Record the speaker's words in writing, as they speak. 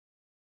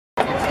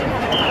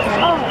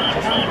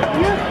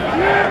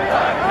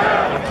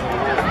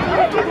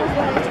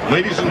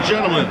Ladies and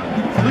gentlemen,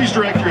 please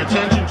direct your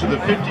attention to the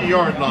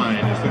 50-yard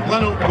line as the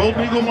GlenOak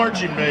Golden Eagle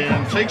Marching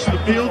Band takes the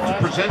field to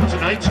present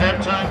tonight's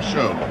halftime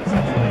show.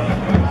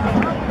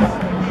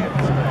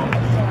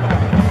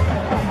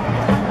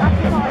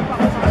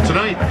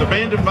 Tonight, the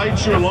band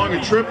invites you along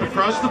a trip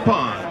across the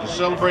pond to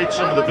celebrate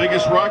some of the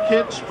biggest rock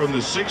hits from the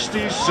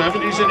 60s,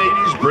 70s, and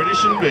 80s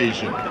British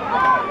invasion.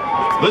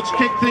 Let's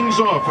kick things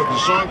off with a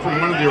song from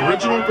one of the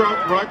original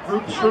rock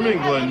groups from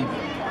England,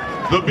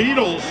 the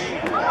Beatles.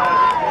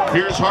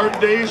 Here's Hard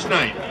Day's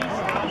Night.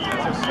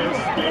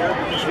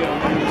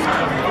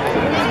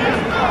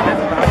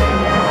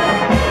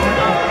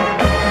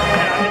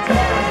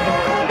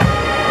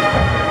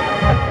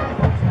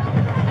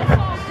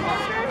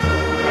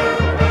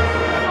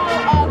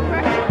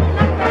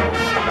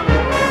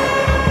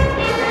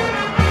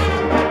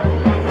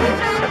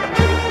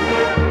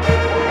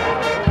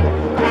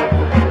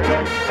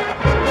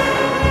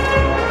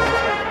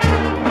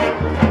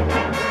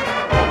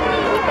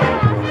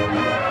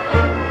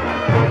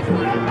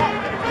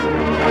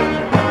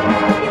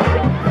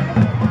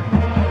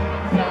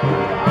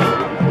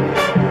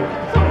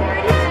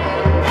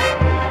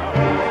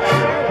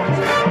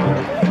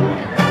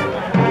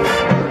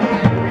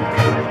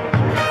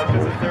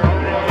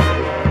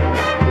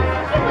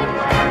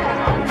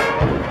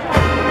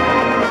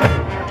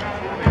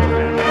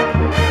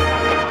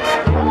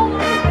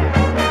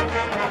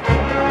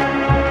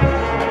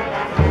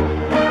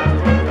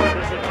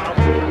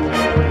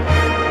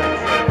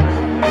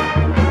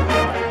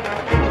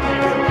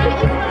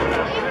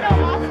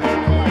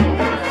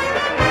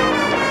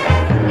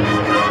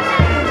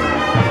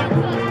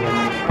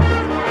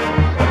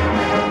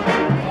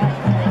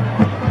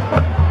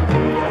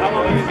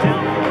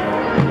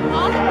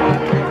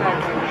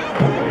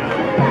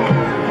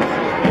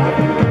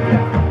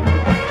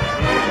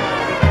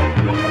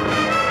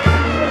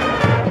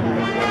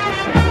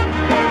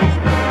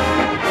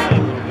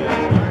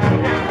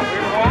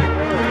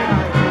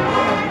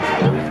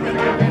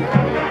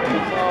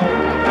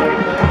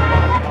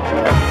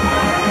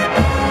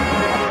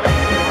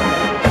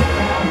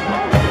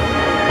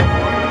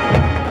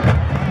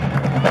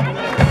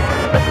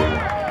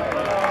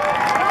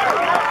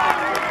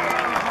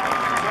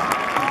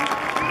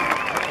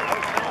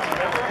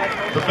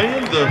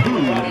 The Who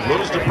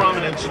rose to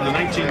prominence in the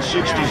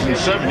 1960s and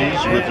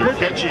 70s with their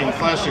catchy and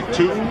classic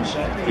tunes,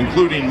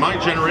 including My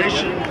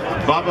Generation,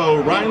 Baba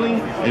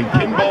O'Reilly, and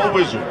Pinball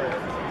Wizard.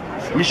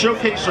 We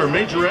showcase our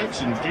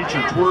majorettes and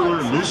feature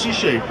twirler Lucy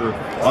Schaefer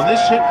on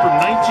this hit from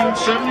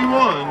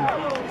 1971.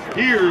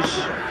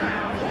 Here's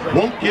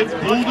Won't Get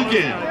Fooled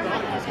Again.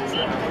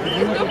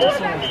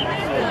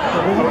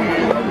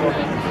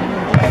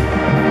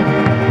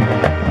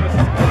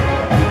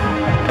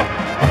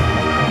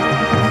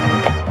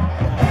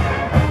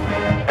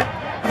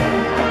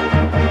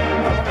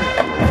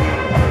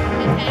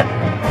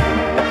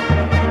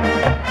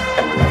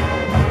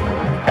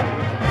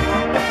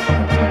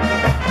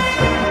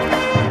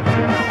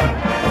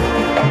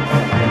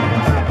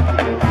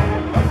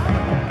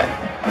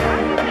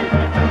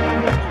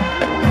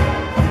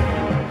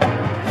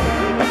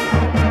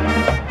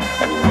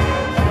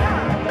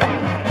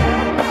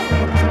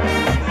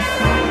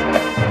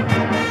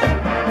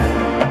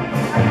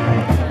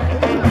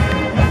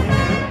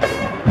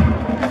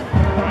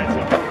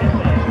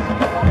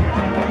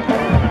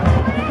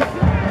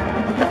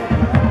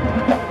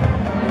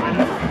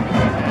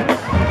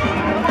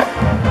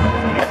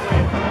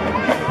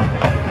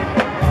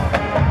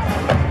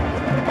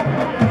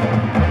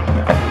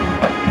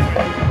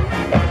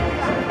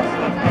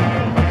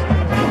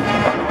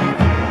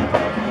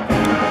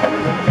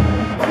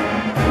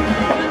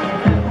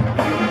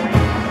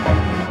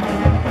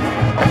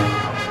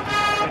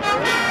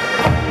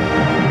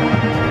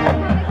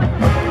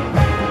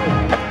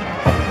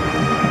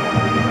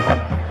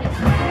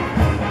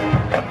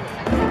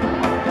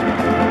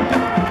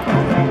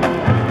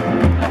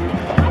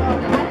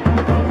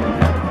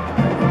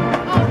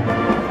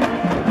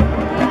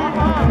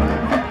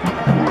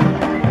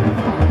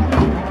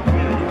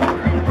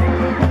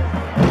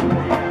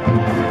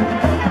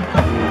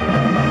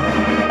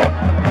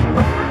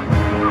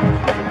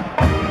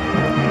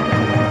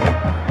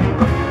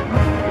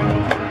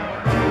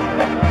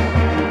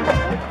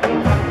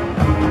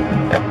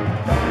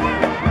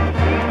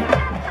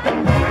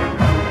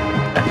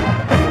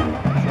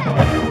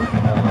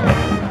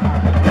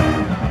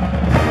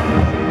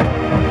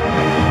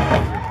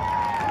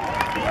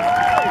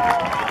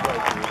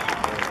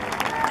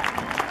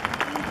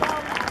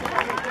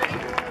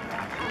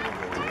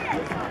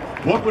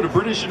 What would a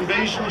British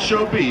invasion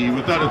show be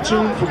without a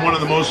tune from one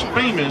of the most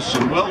famous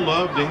and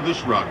well-loved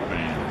English rock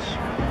bands?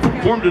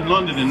 Formed in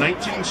London in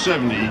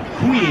 1970,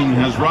 Queen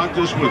has rocked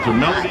us with her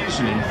melodies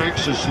and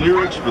infectious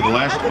lyrics for the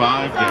last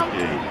 5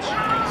 decades.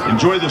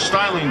 Enjoy the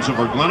stylings of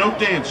our GlenOak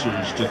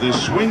dancers to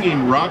this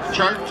swinging rock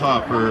chart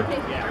topper,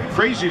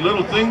 Crazy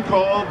Little Thing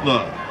Called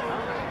Love.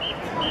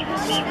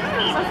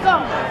 Let's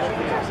go.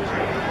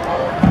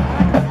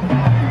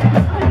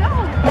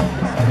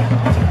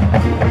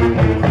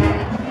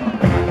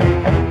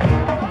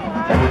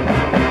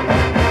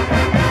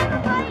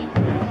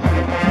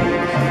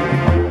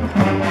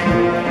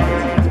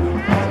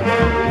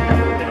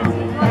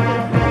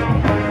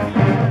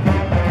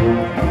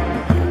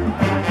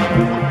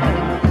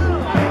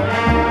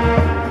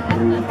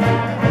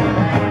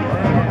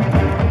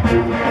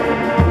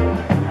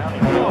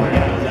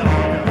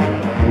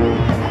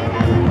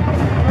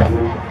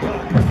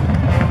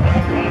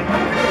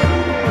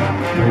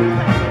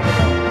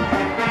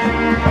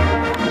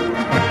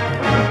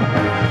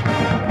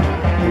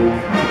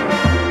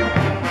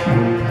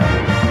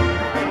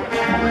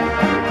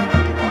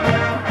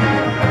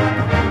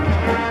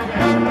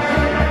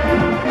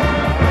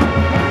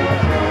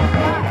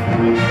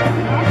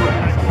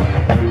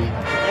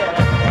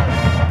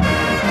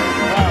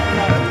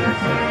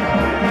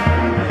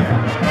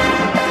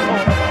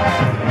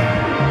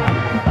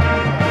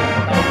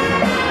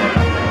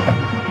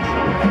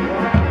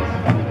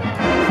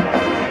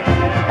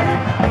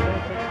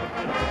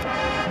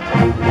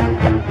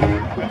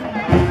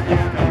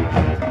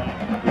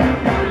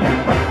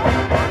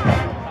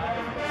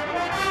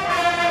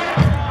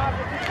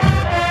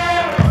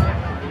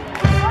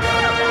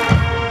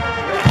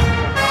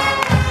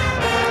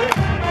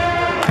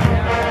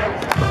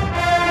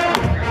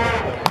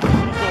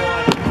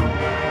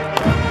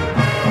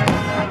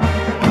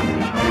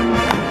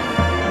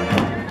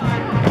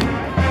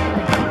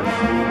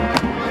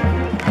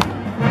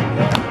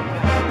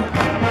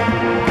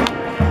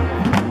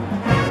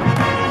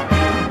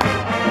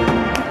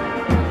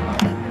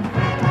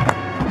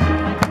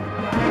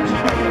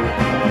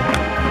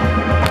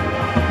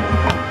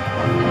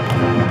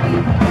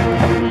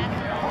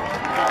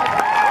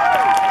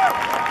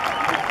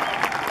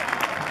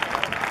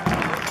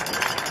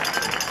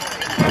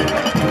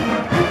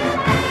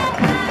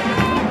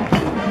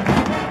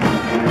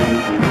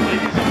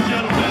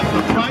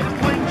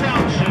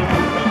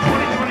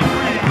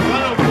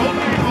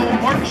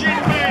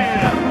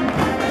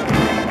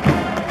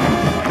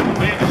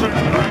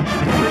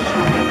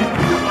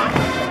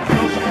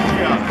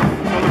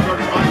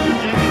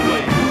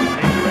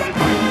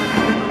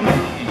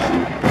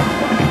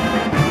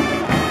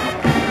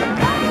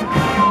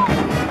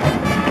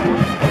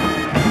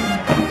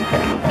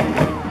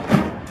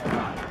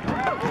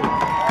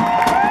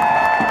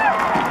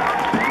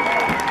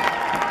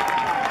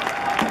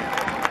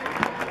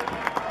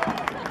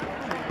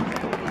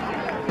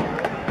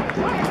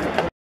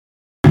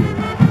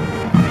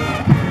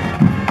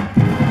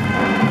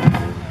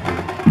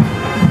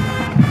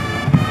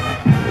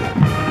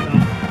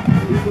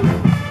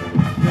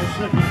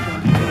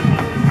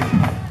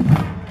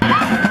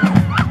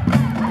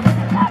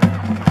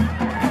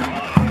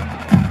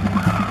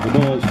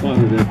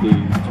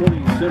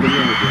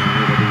 7-yard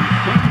line. It'll be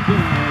 2nd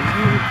down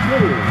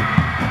and 4.